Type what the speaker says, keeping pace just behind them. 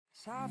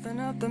Soften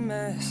up the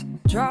mess,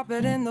 drop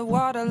it in the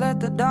water, let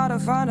the daughter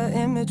find her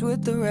image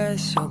with the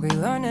rest. She'll be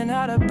learning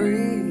how to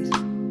breathe,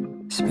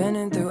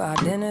 spinning through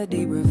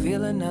identity,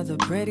 reveal another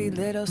pretty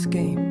little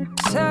scheme.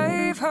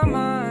 Save her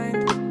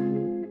mind,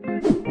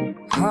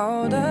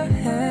 hold her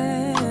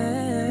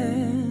hand,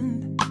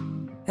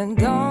 and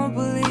don't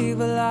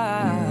believe a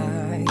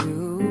lie,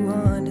 you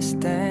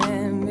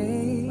understand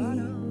me.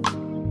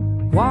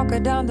 Walk her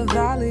down the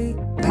valley,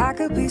 pack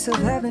a piece of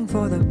heaven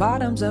for the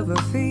bottoms of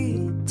her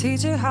feet.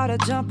 Teach her how to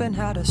jump and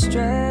how to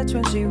stretch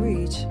when she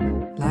reach,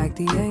 like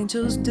the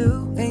angels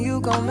do, and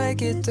you gon'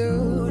 make it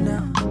through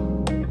now.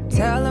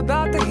 Tell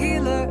about the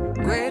healer,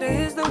 greater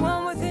is the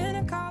one within,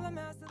 and call him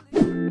as the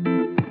leader.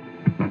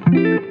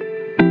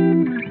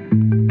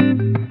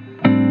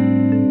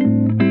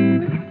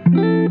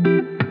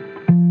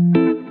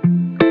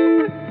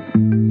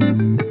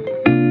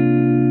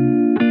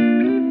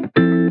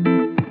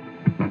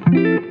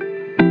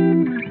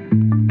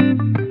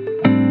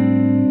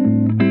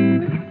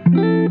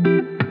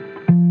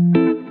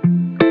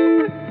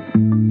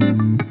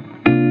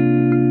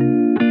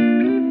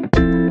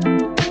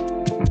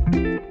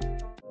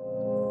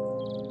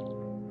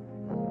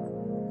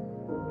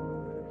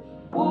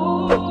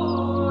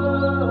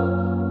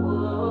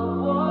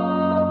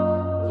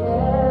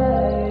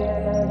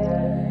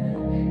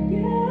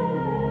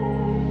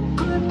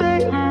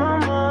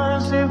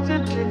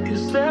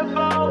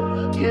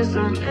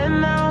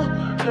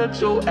 Let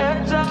your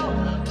edge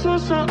out to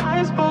some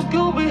iceberg,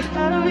 you'll be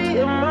heavy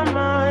in my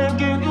mind.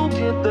 Can you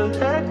get the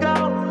heck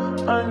out?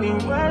 I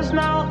need rest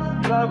now,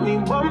 got me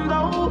bummed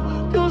out.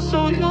 You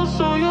so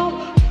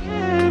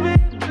baby,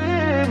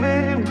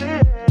 baby,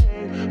 baby.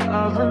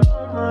 I've been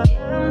on my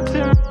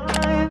empty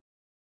mind.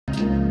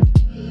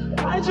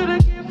 I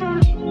should've came from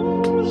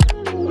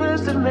losing the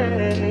best of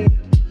me.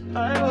 I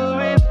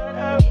worry that I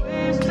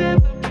wasted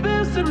the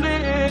best of me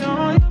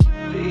on you,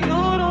 baby, you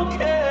don't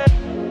care.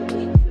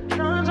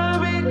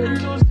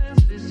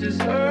 This is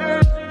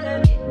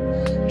urgent.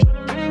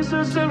 Trying to make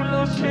some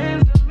simple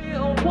change to me, a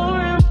war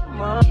in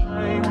my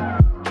mind.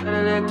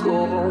 Gotta let go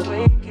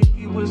away,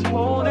 he was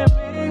holding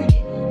me.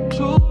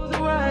 Choose the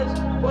right,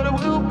 but it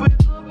will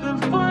break up in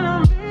front of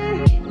me.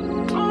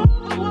 All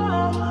the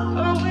while,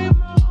 I leave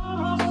my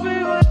almost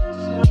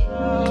feelings.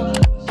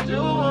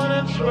 Still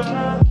wanna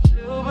try,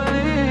 still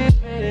believe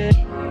me.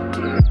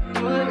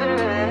 Good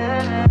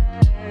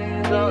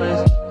days,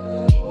 always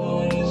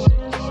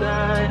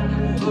inside.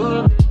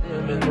 Good.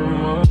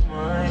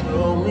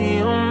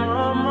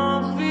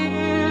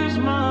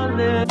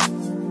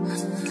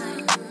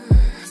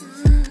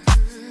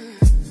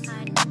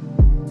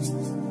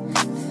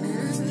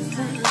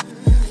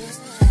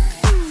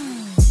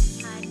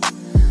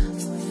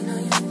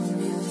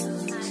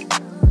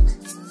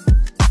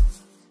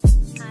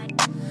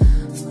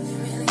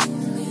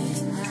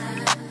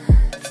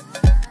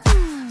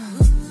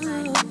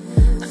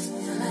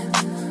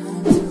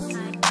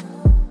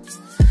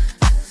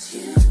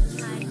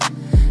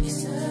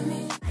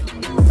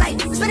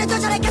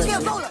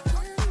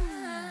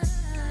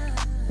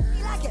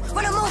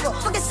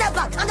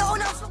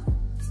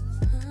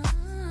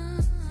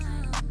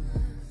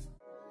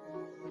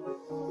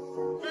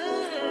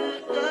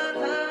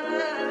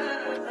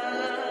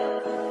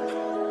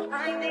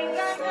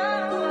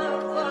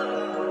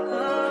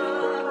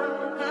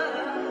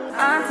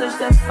 I touch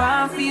that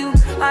 5 for you.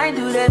 I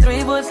do that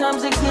 3 but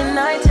times again.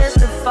 I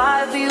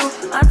testify for you.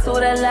 I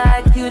told I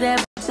like you,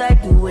 that bitch I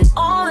do it.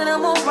 All that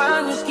I'm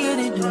around, you're scared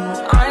to do.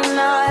 I'm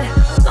not.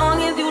 As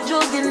long as you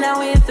joking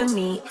now here for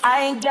me,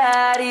 I ain't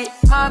got it.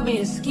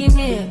 Mobbing,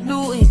 scheming,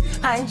 looting,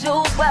 hide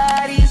your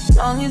body. As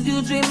long as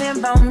you dreaming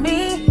about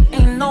me,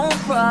 ain't no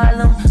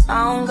problem.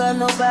 I don't got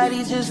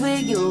nobody just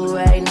with you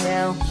right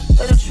now.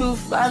 But the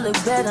truth, I look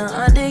better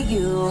under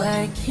you.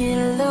 I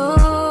can't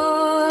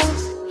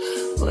lose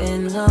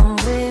when I'm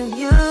with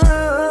you.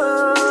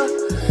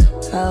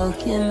 How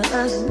can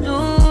us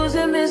lose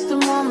and miss the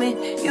moment?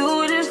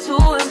 You just too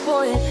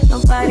important.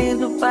 Nobody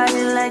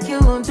like you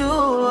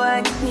do.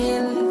 I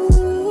can't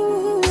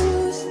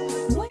lose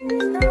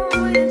when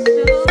I'm with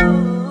you.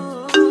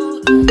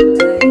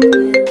 I can't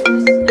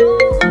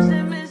lose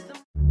and miss the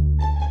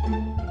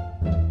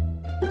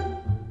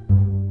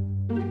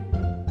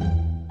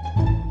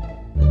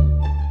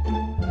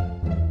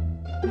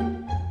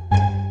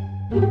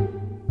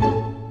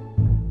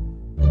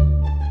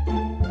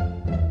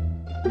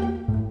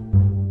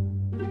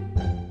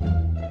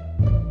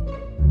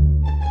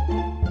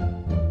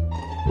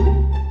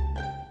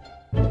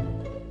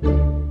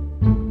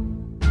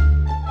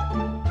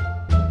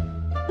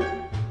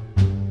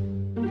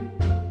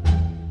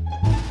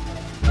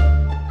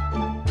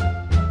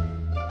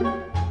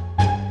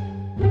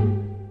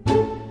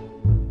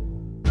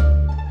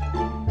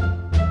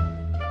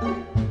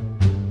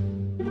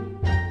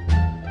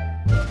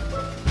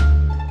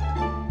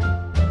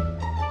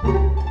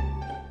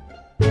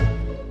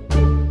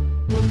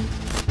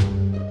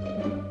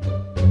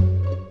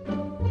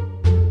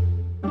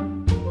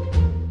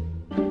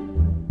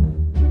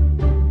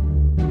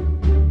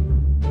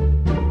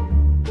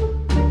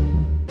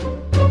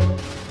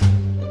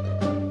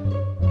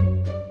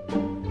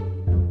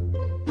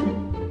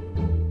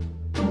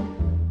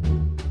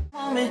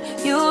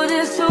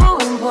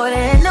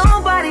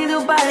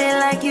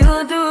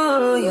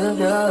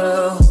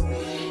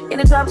In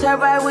the top tier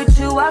ride with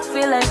you, I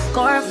feel like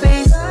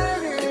Scarface.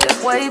 That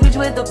white bitch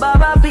with the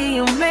bob, I'll be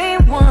your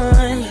main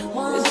one.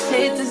 Let's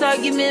take this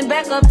argument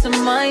back up to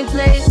my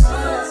place.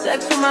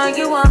 Sex remind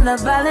you I'm not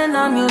violent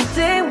on your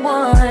day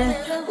one.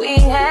 We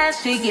had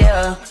shit,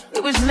 yeah.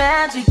 It was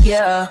magic,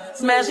 yeah.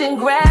 Smash and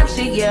grab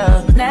shit,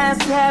 yeah.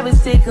 Nasty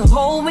habits take a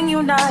hold when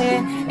you're not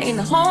here. Ain't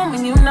a home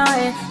when you're not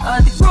here.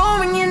 Are they grown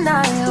when you're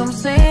not here? I'm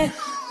saying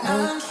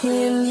I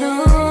can't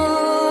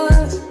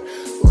lose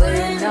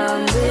when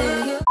I'm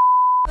with you.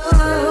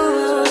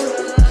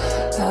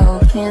 How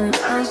can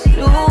I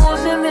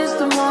lose and miss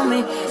the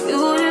moment?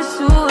 You just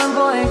too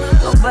boy.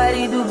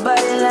 Nobody do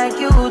body like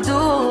you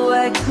do.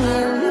 I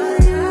can't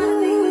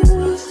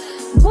lose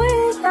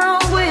when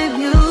I'm with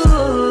you.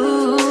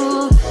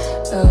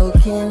 How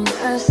can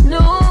I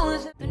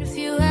snooze? Been a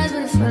few hours,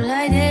 but it felt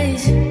like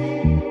days.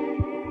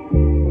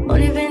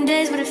 Only been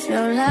days, but it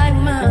felt like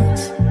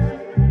months.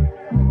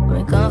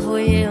 Been gone for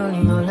a year,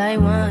 only know like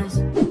once.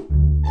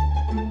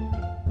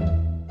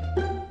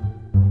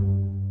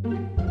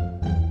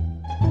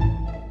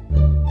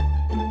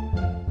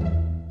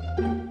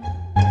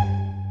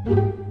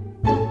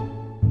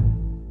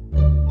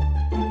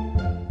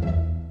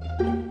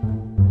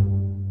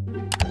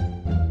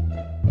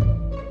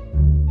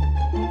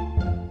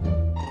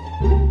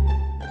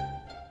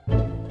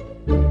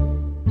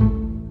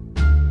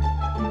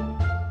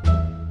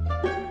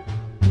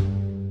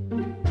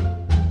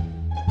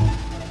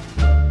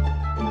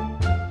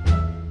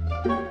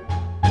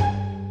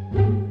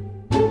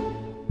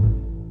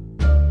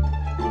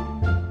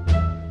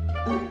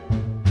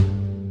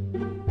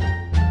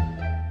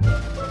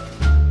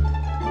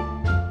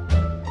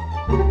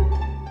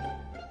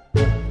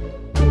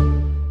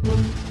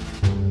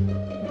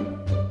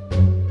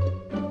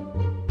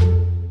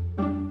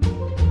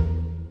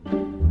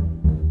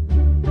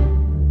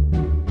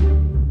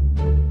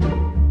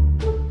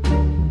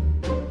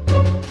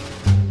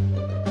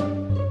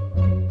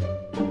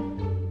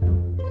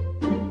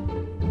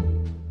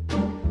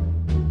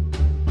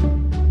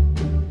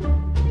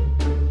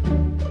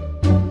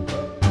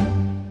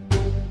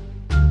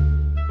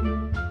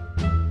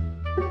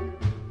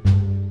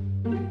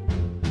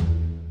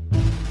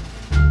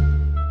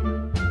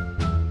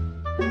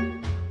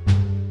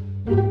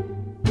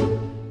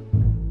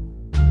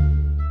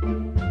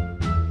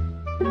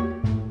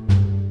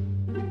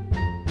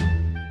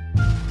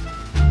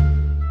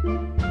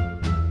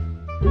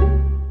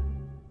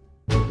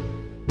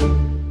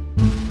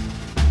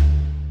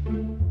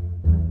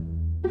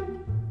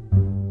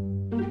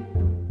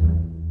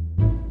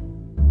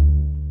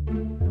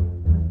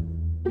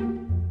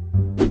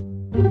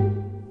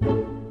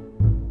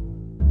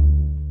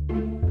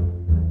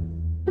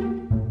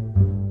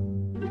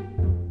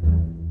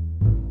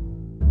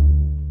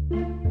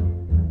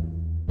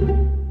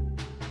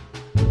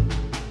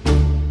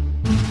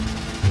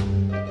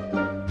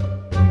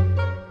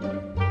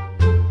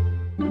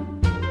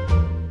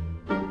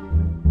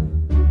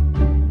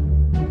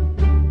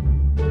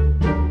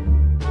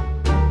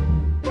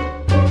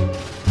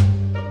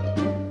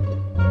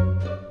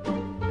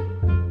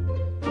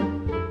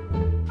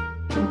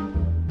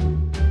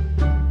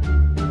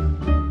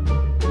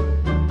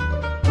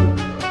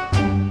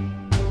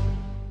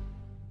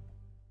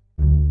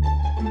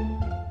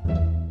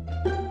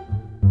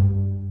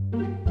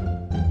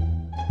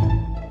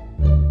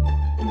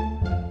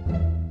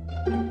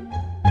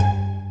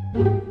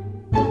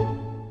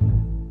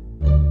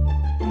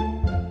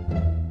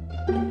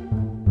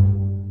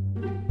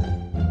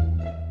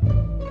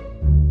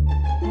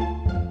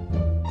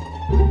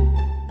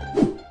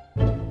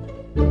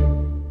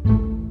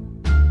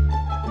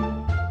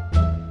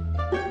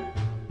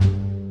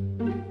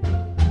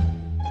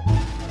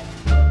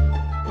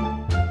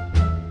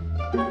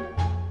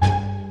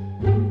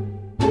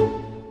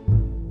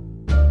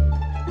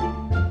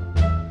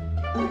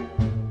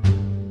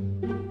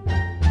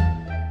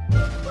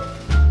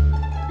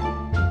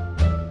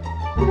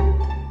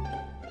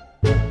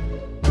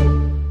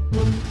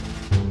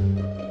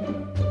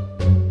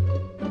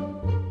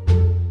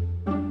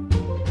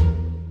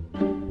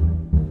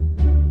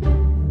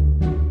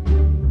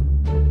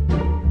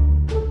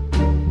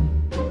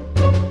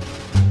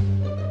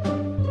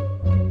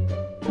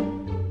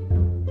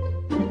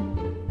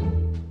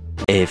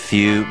 A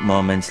few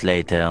moments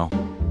later.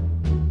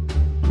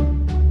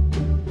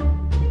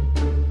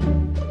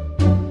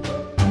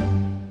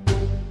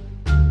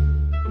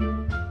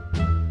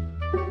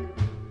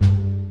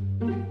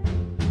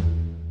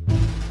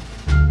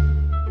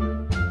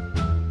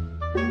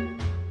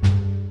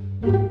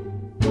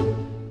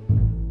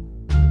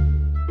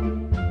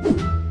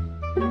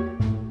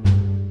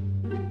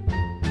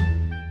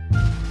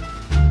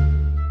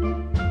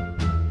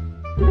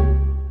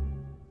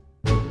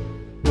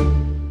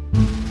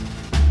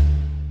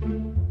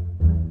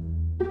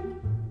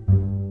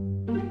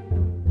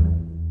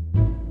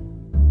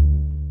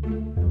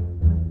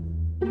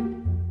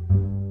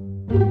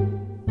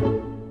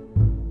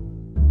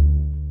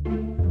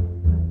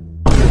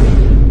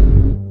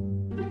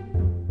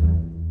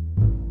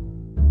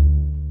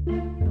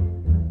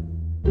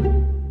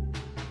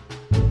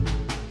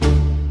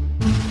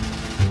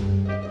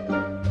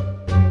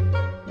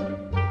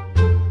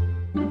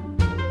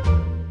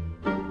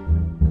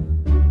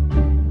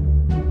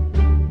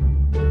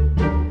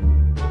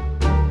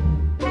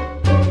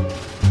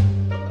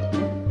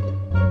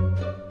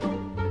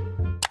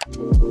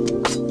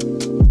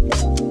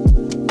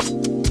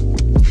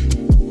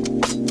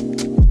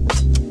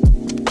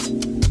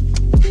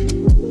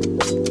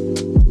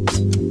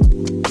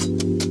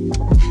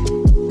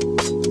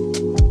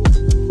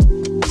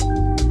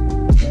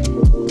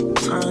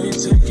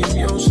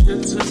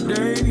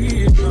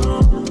 today, no.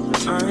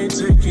 I ain't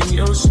taking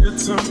your shit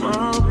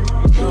tomorrow,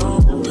 no.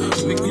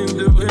 We can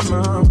do it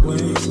my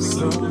way,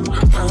 so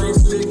I ain't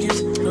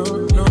sticking, no,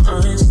 I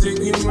ain't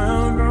sticking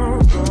around, no.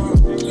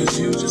 Cause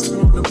you just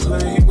wanna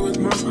play with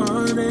my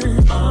heart,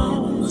 and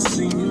I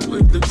seen you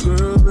with the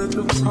girl at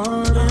the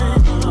party.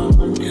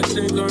 You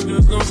think I'm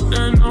just gon'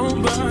 stand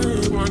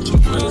nobody? Want you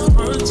waste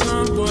my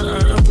time, but I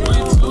am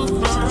way too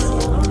fine.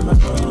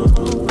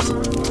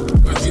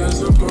 I guess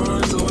I'm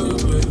on loyal,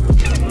 baby.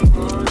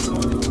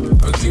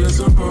 I guess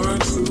I'm on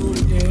true,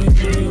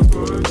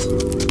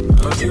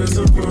 I guess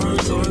I'm on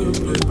loyal,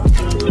 baby.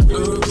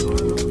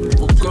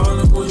 We'll call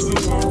it what you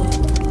want.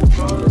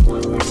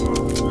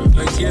 I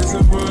guess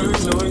I'm on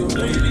loyal,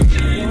 baby.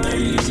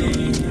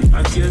 I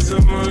guess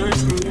I'm on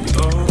true,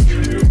 oh.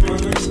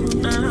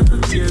 I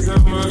guess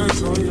I'm on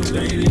loyal,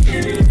 baby.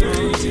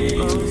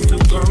 So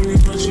call me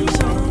what you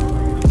want.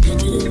 Give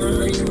me the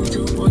night you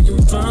do what you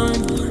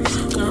find.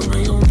 Got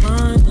my own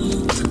money,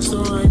 so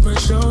I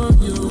might show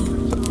you.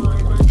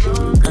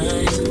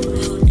 Hey,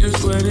 you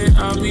swear that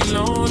I'll be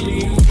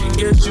lonely.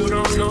 Guess you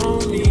don't know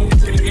me.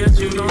 Guess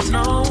you don't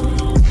know.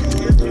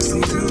 So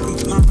you can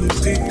come and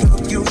pick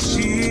up your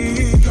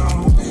shit,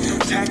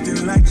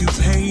 acting like you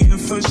paying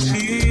for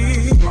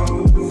shit.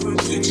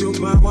 Get your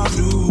bow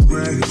do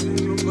right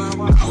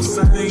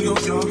outside of your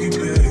doggy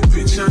bag.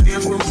 Bitch, I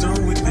am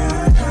done with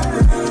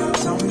that.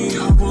 Tell me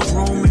how was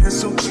romance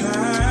so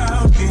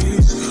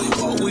childish?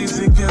 Always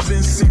in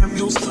Kevin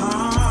Samuel's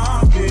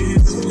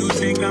pockets. You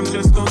think I'm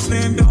just gonna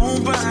stand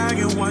on by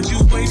and watch you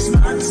waste my